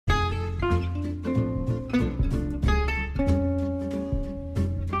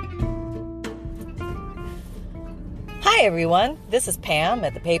Hi, everyone. This is Pam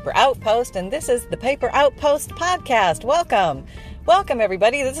at the Paper Outpost, and this is the Paper Outpost podcast. Welcome. Welcome,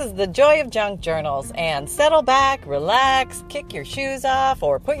 everybody. This is the Joy of Junk Journals. And settle back, relax, kick your shoes off,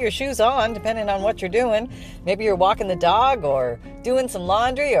 or put your shoes on, depending on what you're doing. Maybe you're walking the dog, or doing some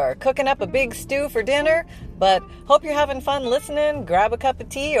laundry, or cooking up a big stew for dinner. But hope you're having fun listening. Grab a cup of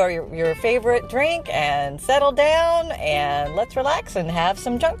tea or your favorite drink and settle down, and let's relax and have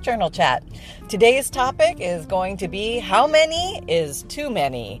some junk journal chat. Today's topic is going to be how many is too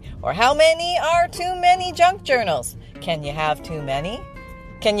many, or how many are too many junk journals? Can you have too many?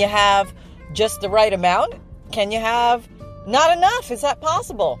 Can you have just the right amount? Can you have not enough? Is that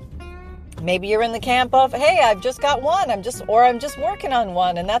possible? Maybe you're in the camp of, hey, I've just got one. I'm just working on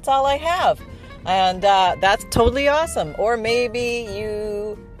one, and that's all I have. And that's totally awesome. Or maybe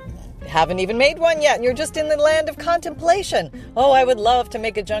you haven't even made one yet, and you're just in the land of contemplation. Oh, I would love to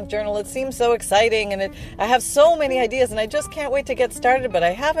make a junk journal. It seems so exciting, and I have so many ideas, and I just can't wait to get started, but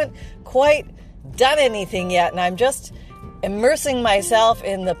I haven't quite done anything yet, and I'm just immersing myself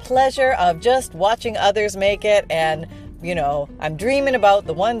in the pleasure of just watching others make it, and I'm dreaming about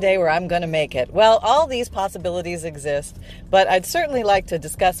the one day where I'm going to make it. Well, all these possibilities exist, but I'd certainly like to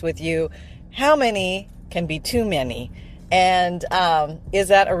discuss with you how many can be too many, and is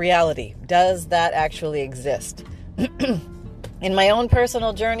that a reality? Does that actually exist? In my own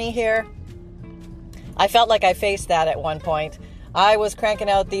personal journey here, I felt like I faced that at one point. I was cranking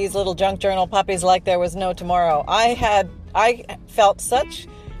out these little junk journal puppies like there was no tomorrow. I felt such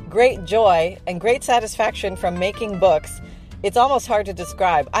great joy and great satisfaction from making books. It's almost hard to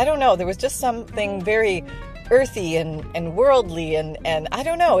describe. I don't know. There was just something very earthy and worldly, and I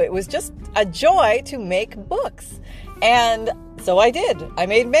don't know. It was just a joy to make books. And so I did. I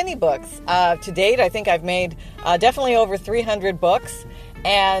made many books. To date, I think I've made definitely over 300 books.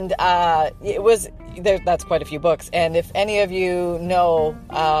 And that's quite a few books. And if any of you know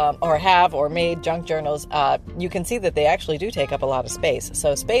or have or made junk journals, you can see that they actually do take up a lot of space.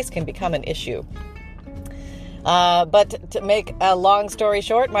 So space can become an issue. But to make a long story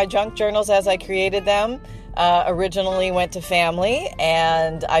short, my junk journals as I created them originally went to family,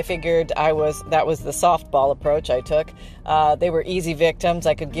 and I figured that was the softball approach I took. They were easy victims.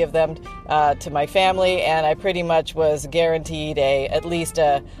 I could give them to my family, and I pretty much was guaranteed at least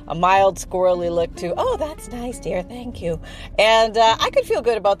a mild squirrely look to, oh, that's nice, dear, thank you. And I could feel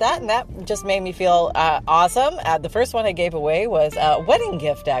good about that, and that just made me feel awesome. The first one I gave away was a wedding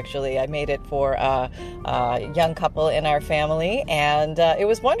gift, actually. I made it for a young couple in our family, and it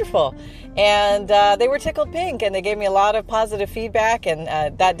was wonderful. And they were tickled pink, and they gave me a lot of positive feedback, and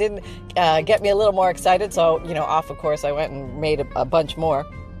that did get me a little more excited. So, of course, I went and made a bunch more.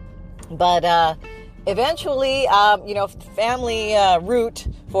 But eventually, family route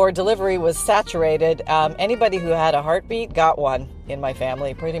for delivery was saturated. Anybody who had a heartbeat got one in my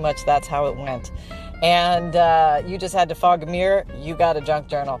family. Pretty much that's how it went. And you just had to fog a mirror. You got a junk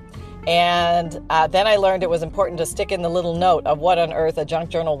journal. And then I learned it was important to stick in the little note of what on earth a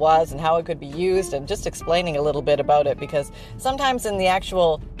junk journal was and how it could be used, and just explaining a little bit about it, because sometimes in the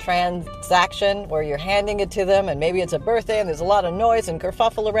actual transaction where you're handing it to them, and maybe it's a birthday and there's a lot of noise and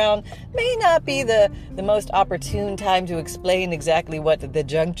kerfuffle around, may not be the most opportune time to explain exactly what the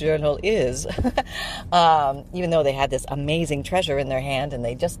junk journal is, even though they had this amazing treasure in their hand and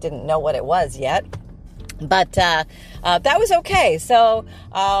they just didn't know what it was yet. But that was okay. So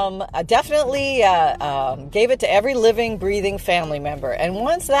I definitely gave it to every living, breathing family member. And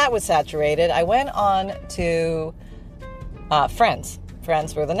once that was saturated, I went on to friends.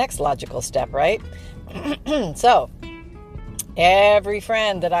 Friends were the next logical step, right? So every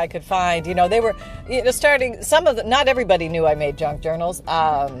friend that I could find, they were starting. Not everybody knew I made junk journals.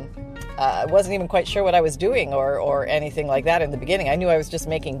 I wasn't even quite sure what I was doing or anything like that in the beginning. I knew I was just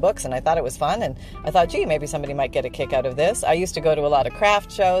making books, and I thought it was fun, and I thought, gee, maybe somebody might get a kick out of this. I used to go to a lot of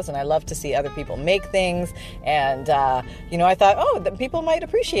craft shows, and I love to see other people make things, and I thought, oh, people might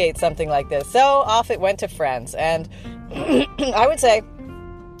appreciate something like this. So off it went to friends, and I would say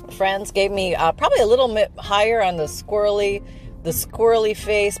friends gave me probably a little bit higher on the squirrely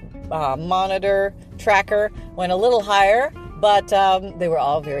face monitor tracker, went a little higher. But they were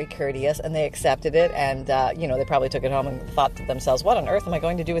all very courteous, and they accepted it, and, they probably took it home and thought to themselves, what on earth am I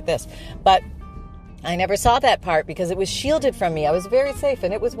going to do with this? But I never saw that part because it was shielded from me. I was very safe,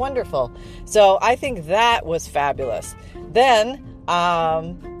 and it was wonderful. So I think that was fabulous. Then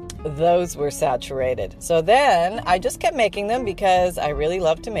those were saturated. So then I just kept making them because I really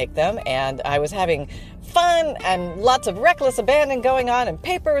loved to make them, and I was having fun and lots of reckless abandon going on, and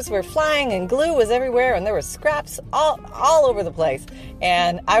papers were flying and glue was everywhere and there were scraps all over the place.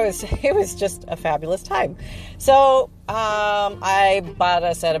 And it was just a fabulous time. So I bought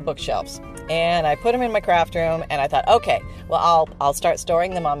a set of bookshelves and I put them in my craft room, and I thought, okay, well, I'll start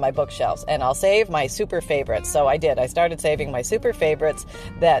storing them on my bookshelves and I'll save my super favorites. So I did. I started saving my super favorites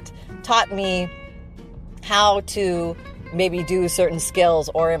that taught me how to maybe do certain skills,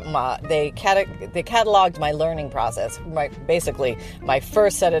 or they cataloged my learning process. Basically, my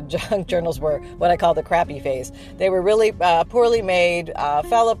first set of junk journals were what I call the crappy phase. They were really poorly made,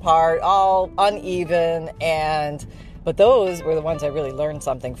 fell apart, all uneven, but those were the ones I really learned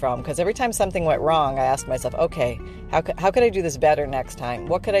something from, because every time something went wrong, I asked myself, okay, how could I do this better next time?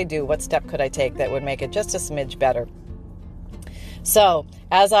 What could I do? What step could I take that would make it just a smidge better? So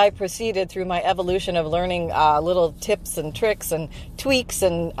as I proceeded through my evolution of learning little tips and tricks and tweaks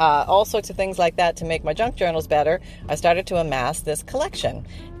and all sorts of things like that to make my junk journals better, I started to amass this collection.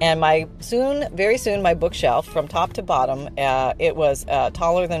 And very soon, my bookshelf from top to bottom, it was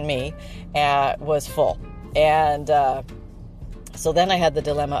taller than me, was full. And so then I had the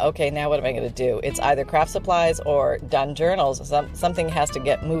dilemma, okay, now what am I going to do? It's either craft supplies or done journals. Something has to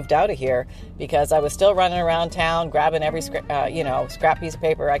get moved out of here, because I was still running around town, grabbing every scrap piece of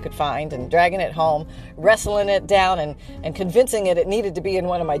paper I could find and dragging it home, wrestling it down and convincing it needed to be in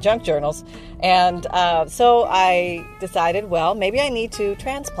one of my junk journals. And so I decided, well, maybe I need to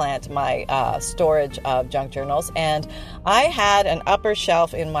transplant my storage of junk journals. And I had an upper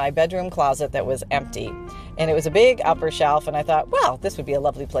shelf in my bedroom closet that was empty. And it was a big upper shelf, and I thought, well, this would be a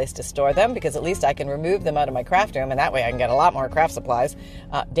lovely place to store them, because at least I can remove them out of my craft room, and that way I can get a lot more craft supplies.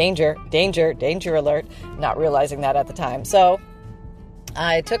 Danger alert, not realizing that at the time. So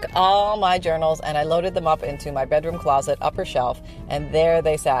I took all my journals and I loaded them up into my bedroom closet upper shelf, and there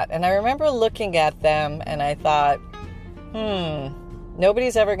they sat. And I remember looking at them and I thought,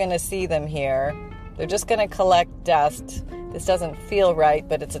 nobody's ever going to see them here. They're just going to collect dust. This doesn't feel right,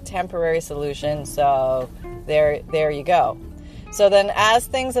 but it's a temporary solution, so there you go. So then as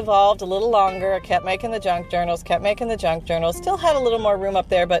things evolved a little longer, I kept making the junk journals, still had a little more room up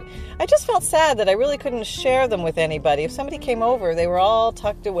there, but I just felt sad that I really couldn't share them with anybody. If somebody came over, they were all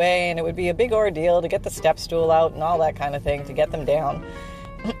tucked away, and it would be a big ordeal to get the step stool out and all that kind of thing to get them down.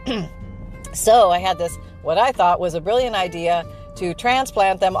 So I had this, what I thought was a brilliant idea, to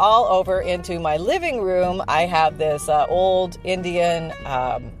transplant them all over into my living room. I have this old Indian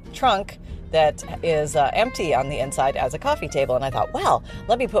trunk that is empty on the inside as a coffee table. And I thought, well,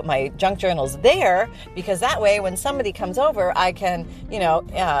 let me put my junk journals there, because that way when somebody comes over, I can,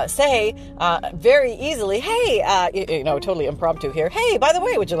 say very easily, hey, totally impromptu here, hey, by the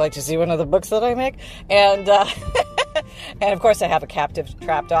way, would you like to see one of the books that I make? And and of course I have a captive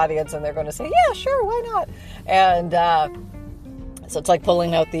trapped audience, and they're going to say, yeah, sure, why not? And so it's like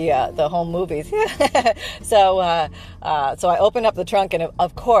pulling out the home movies. So I opened up the trunk, and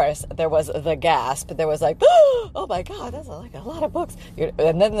of course there was the gasp. There was like, oh my God, that's like a lot of books.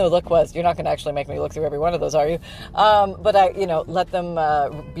 And then the look was, you're not going to actually make me look through every one of those, are you? But I, let them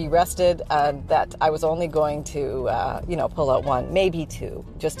be rested, that I was only going to, pull out one, maybe two,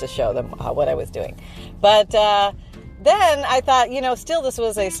 just to show them what I was doing. But then I thought, still this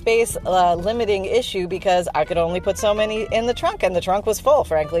was a space limiting issue, because I could only put so many in the trunk, and the trunk was full,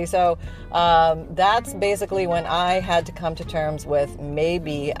 frankly. So that's basically when I had to come to terms with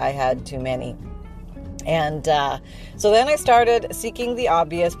maybe I had too many. And so then I started seeking the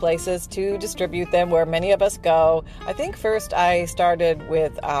obvious places to distribute them, where many of us go. I think first I started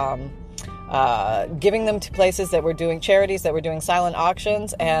with giving them to places that were doing charities, that were doing silent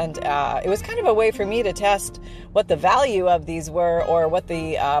auctions. And it was kind of a way for me to test what the value of these were, or what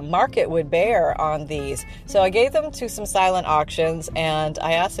the market would bear on these. So I gave them to some silent auctions, and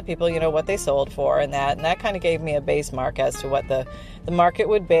I asked the people, what they sold for, and that kind of gave me a base mark as to what the market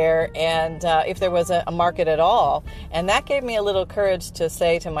would bear, and if there was a market at all. And that gave me a little courage to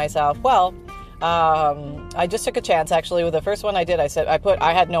say to myself, well, I just took a chance. Actually, with the first one I did,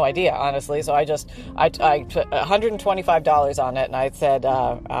 I had no idea, honestly. So I put $125 on it, and I said,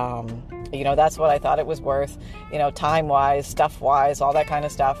 that's what I thought it was worth, time-wise, stuff-wise, all that kind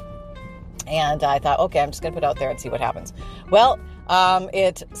of stuff. And I thought, okay, I'm just going to put it out there and see what happens. Well,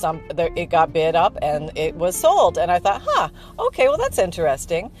 it got bid up and it was sold. And I thought, okay, well, that's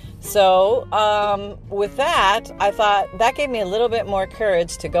interesting. So with that, I thought that gave me a little bit more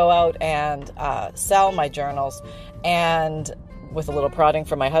courage to go out and sell my journals. And with a little prodding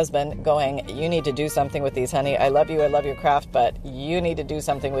from my husband going, you need to do something with these, honey. I love you. I love your craft, but you need to do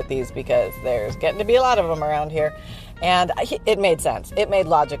something with these because there's getting to be a lot of them around here. And it made sense. It made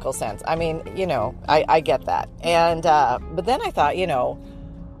logical sense. I mean, I get that. And, but then I thought,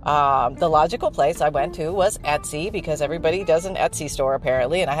 the logical place I went to was Etsy because everybody does an Etsy store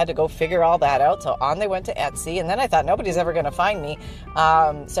apparently, and I had to go figure all that out. So on they went to Etsy, and then I thought nobody's ever going to find me.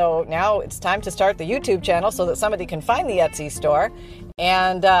 So now it's time to start the YouTube channel so that somebody can find the Etsy store.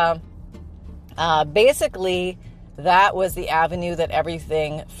 And basically that was the avenue that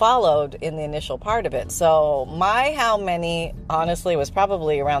everything followed in the initial part of it. So my how many, honestly, was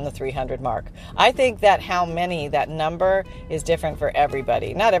probably around the 300 mark. I think that how many, that number is different for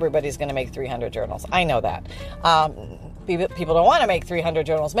everybody. Not everybody's going to make 300 journals. I know that. People don't want to make 300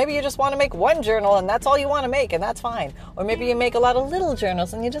 journals. Maybe you just want to make one journal and that's all you want to make, and that's fine. Or maybe you make a lot of little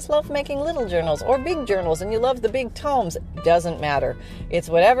journals and you just love making little journals, or big journals and you love the big tomes. Doesn't matter. It's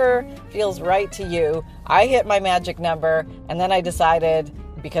whatever feels right to you. I hit my magic number, and then I decided,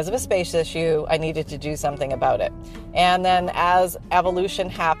 because of a space issue, I needed to do something about it. And then as evolution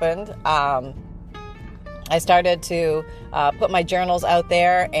happened, I started to put my journals out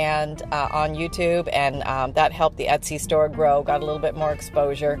there and on YouTube, and that helped the Etsy store grow, got a little bit more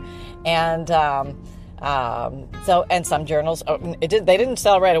exposure. And and some journals, they didn't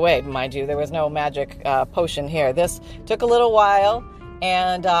sell right away, mind you. There was no magic potion here. This took a little while.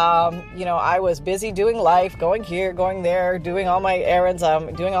 And, I was busy doing life, going here, going there, doing all my errands,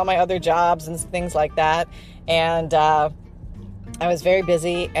 doing all my other jobs and things like that. And I was very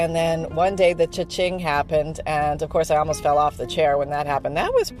busy. And then one day the cha-ching happened. And, of course, I almost fell off the chair when that happened.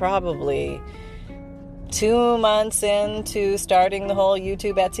 That was probably 2 months into starting the whole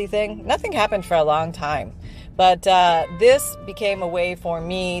YouTube Etsy thing. Nothing happened for a long time. But this became a way for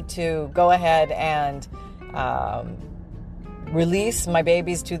me to go ahead and release my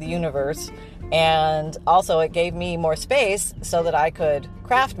babies to the universe, and also it gave me more space so that I could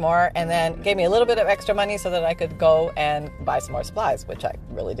craft more, and then gave me a little bit of extra money so that I could go and buy some more supplies, which I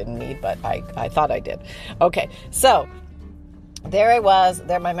really didn't need, but I thought I did. Okay, so there I was,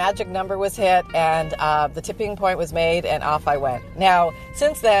 my magic number was hit, and the tipping point was made, and off I went. Now,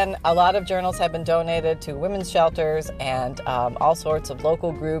 since then, a lot of journals have been donated to women's shelters and all sorts of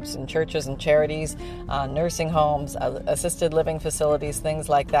local groups and churches and charities, nursing homes, assisted living facilities, things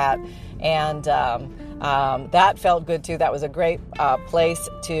like that. And that felt good too. That was a great place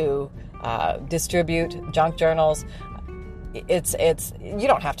to distribute junk journals. It's you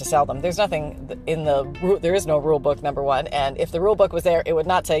don't have to sell them. There's nothing there is no rule book, number one. And if the rule book was there, it would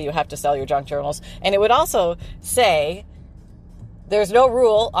not say you have to sell your junk journals. And it would also say there's no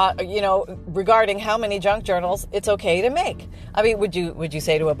rule, regarding how many junk journals it's okay to make. I mean, would you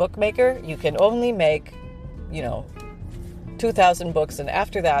say to a bookmaker, you can only make, 2,000 books, and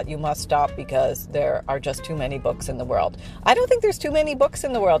after that you must stop because there are just too many books in the world? I don't think there's too many books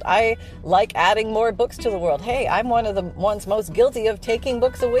in the world. I like adding more books to the world. Hey, I'm one of the ones most guilty of taking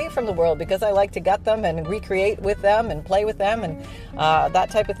books away from the world because I like to gut them and recreate with them and play with them and that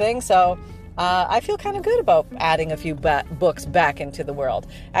type of thing. So I feel kind of good about adding a few books back into the world.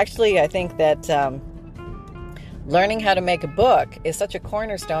 Actually, I think that learning how to make a book is such a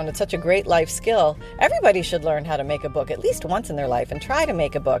cornerstone. It's such a great life skill. Everybody should learn how to make a book at least once in their life and try to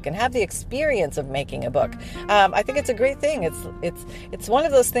make a book and have the experience of making a book. I think it's a great thing. It's one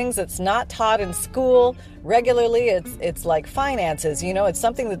of those things that's not taught in school regularly. It's like finances, it's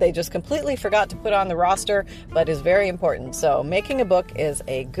something that they just completely forgot to put on the roster, but is very important. So making a book is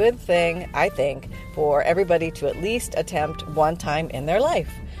a good thing, I think, for everybody to at least attempt one time in their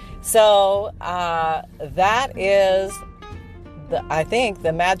life. So that is, I think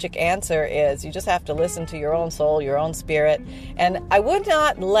the magic answer is you just have to listen to your own soul, your own spirit. And I would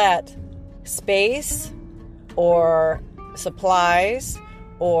not let space or supplies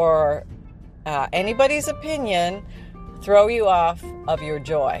or anybody's opinion throw you off of your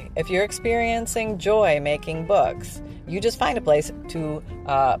joy. If you're experiencing joy making books, you just find a place to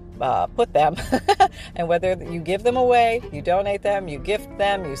put them. And whether you give them away, you donate them, you gift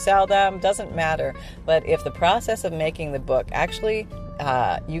them, you sell them, doesn't matter. But if the process of making the book actually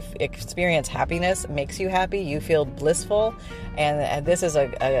you experience happiness, makes you happy, you feel blissful, and this is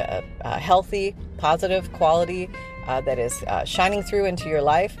a healthy, positive quality that is shining through into your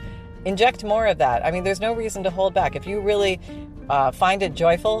life, inject more of that. I mean, there's no reason to hold back. If you really find it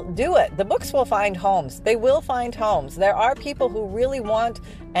joyful, do it. The books will find homes. They will find homes. There are people who really want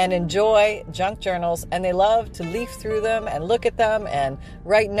and enjoy junk journals, and they love to leaf through them and look at them and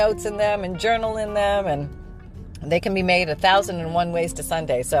write notes in them and journal in them. And They can be made 1,001 ways to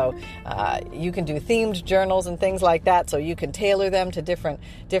Sunday. So you can do themed journals and things like that. So you can tailor them to different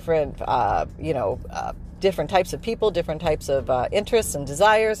types of people, different types of interests and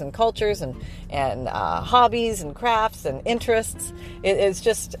desires and cultures and hobbies and crafts and interests. It's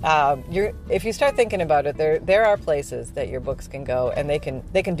just if you start thinking about it, there are places that your books can go, and they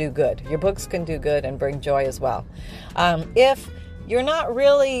can do good. Your books can do good and bring joy as well. If you're not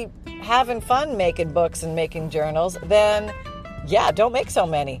really having fun making books and making journals, then don't make so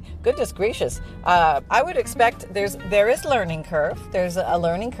many. Goodness gracious. I would expect there is learning curve. There's a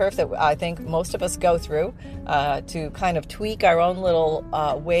learning curve that I think most of us go through to kind of tweak our own little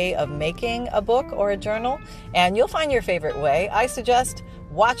way of making a book or a journal. And you'll find your favorite way. I suggest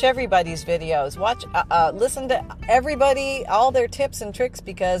watch everybody's videos. Listen to everybody, all their tips and tricks,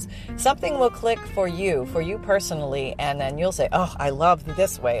 because something will click for you personally, and then you'll say, oh, I love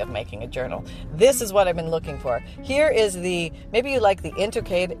this way of making a journal. This is what I've been looking for. Here is maybe you like the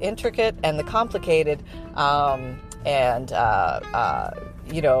intricate and the complicated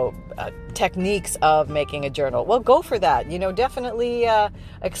techniques of making a journal. Well, go for that. Definitely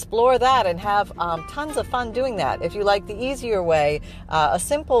explore that and have tons of fun doing that. If you like the easier way, a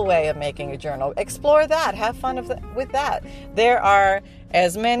simple way of making a journal, explore that. Have fun with that. There are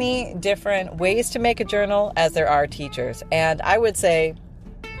as many different ways to make a journal as there are teachers. And I would say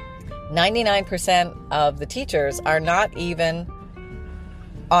 99% of the teachers are not even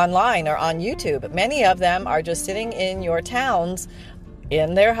online or on YouTube. Many of them are just sitting in your towns,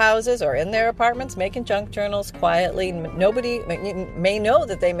 in their houses or in their apartments, making junk journals quietly. Nobody may know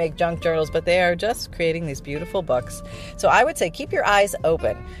that they make junk journals, but they are just creating these beautiful books. So I would say keep your eyes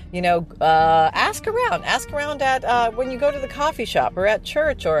open. Ask around at when you go to the coffee shop or at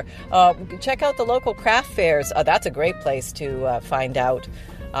church, or check out the local craft fairs. That's a great place to find out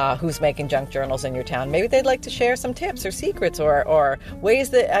who's making junk journals in your town. Maybe they'd like to share some tips or secrets or ways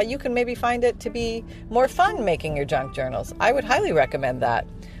that you can maybe find it to be more fun making your junk journals. I would highly recommend that.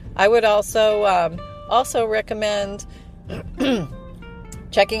 I would also recommend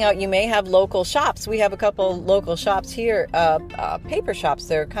checking out, you may have local shops. We have a couple local shops here, paper shops.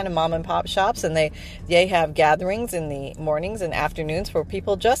 They're kind of mom and pop shops, and they have gatherings in the mornings and afternoons where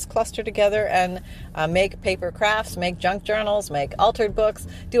people just cluster together and make paper crafts, make junk journals, make altered books,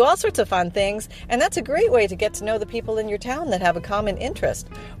 do all sorts of fun things. And that's a great way to get to know the people in your town that have a common interest.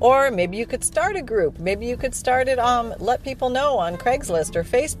 Or maybe you could start a group. Maybe you could start it, let people know on Craigslist or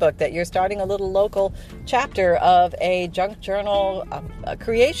Facebook that you're starting a little local chapter of a junk journal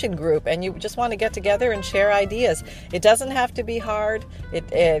creation group, and you just want to get together and share ideas. It doesn't have to be hard.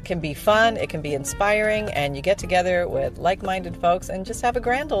 It can be fun. It can be inspiring, and you get together with like-minded folks and just have a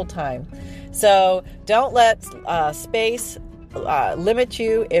grand old time. So don't let space limit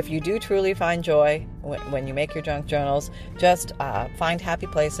you. If you do truly find joy when you make your junk journals, just find happy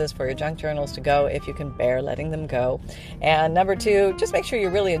places for your junk journals to go if you can bear letting them go. And number 2, just make sure you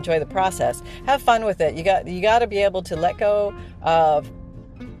really enjoy the process. Have fun with it. You got to be able to let go of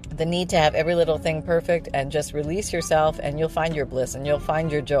the need to have every little thing perfect and just release yourself, and you'll find your bliss and you'll find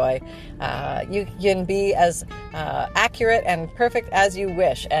your joy. You can be as accurate and perfect as you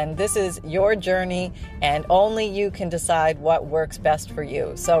wish, and this is your journey, and only you can decide what works best for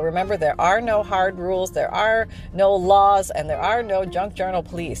you. So remember, there are no hard rules, there are no laws, and there are no junk journal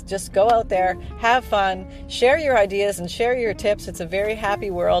police. Just go out there, have fun, share your ideas and share your tips. It's a very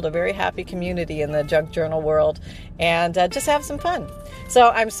happy world, a very happy community in the junk journal world, and just have some fun. So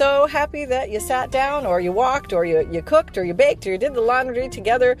I'm so happy that you sat down, or you walked, or you cooked, or you baked, or you did the laundry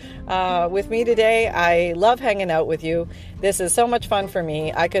together with me today. I love hanging out with you. This is so much fun for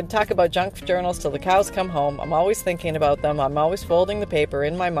me. I could talk about junk journals till the cows come home. I'm always thinking about them. I'm always folding the paper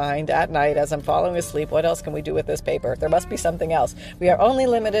in my mind at night as I'm falling asleep. What else can we do with this paper? There must be something else. We are only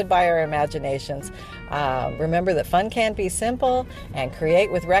limited by our imaginations. Remember that fun can be simple, and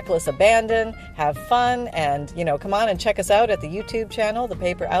create with reckless abandon. Have fun, and come on and check us out at the YouTube channel, The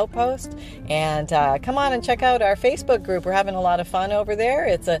Paper Outpost, and come on and check out our Facebook group. We're having a lot of fun over there.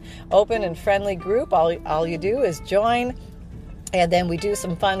 It's an open and friendly group. All you do is join. And then we do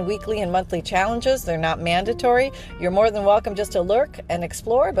some fun weekly and monthly challenges. They're not mandatory. You're more than welcome just to lurk and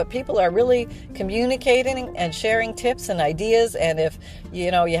explore, but people are really communicating and sharing tips and ideas. And if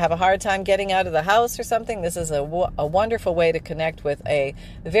you have a hard time getting out of the house or something, this is a wonderful way to connect with a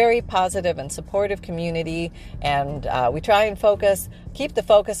very positive and supportive community. And we try and focus keep the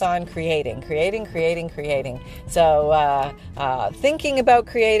focus on creating. So thinking about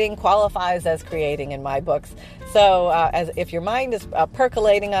creating qualifies as creating in my books. So as if your mind is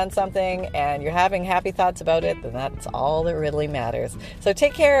percolating on something and you're having happy thoughts about it, then that's all that really matters. So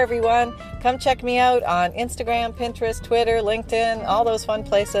take care, everyone. Come check me out on Instagram, Pinterest, Twitter, LinkedIn, all those fun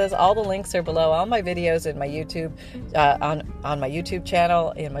places. All the links are below all my videos in my YouTube, on my YouTube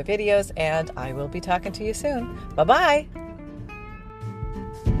channel, in my videos, and I will be talking to you soon. Bye-bye.